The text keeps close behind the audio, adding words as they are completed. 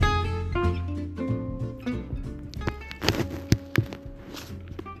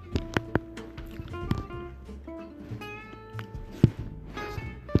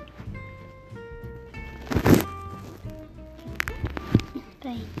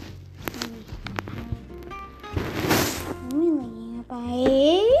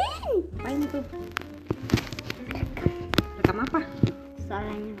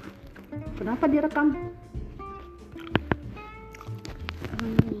Apa direkam?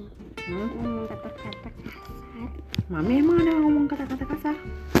 Ngomong kata-kata kasar. Mami emang ada ngomong kata-kata kasar?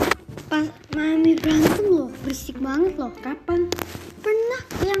 Pas Mami berantem loh, berisik banget loh. Kapan? Pernah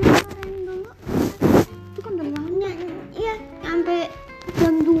yang kemarin dulu. Itu kan udah lama. Iya, sampai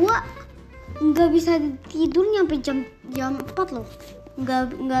jam 2 nggak bisa tidur, nyampe jam 4 loh.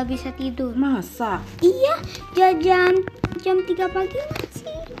 Nggak bisa tidur. Masa? Iya, jam 3 pagi masih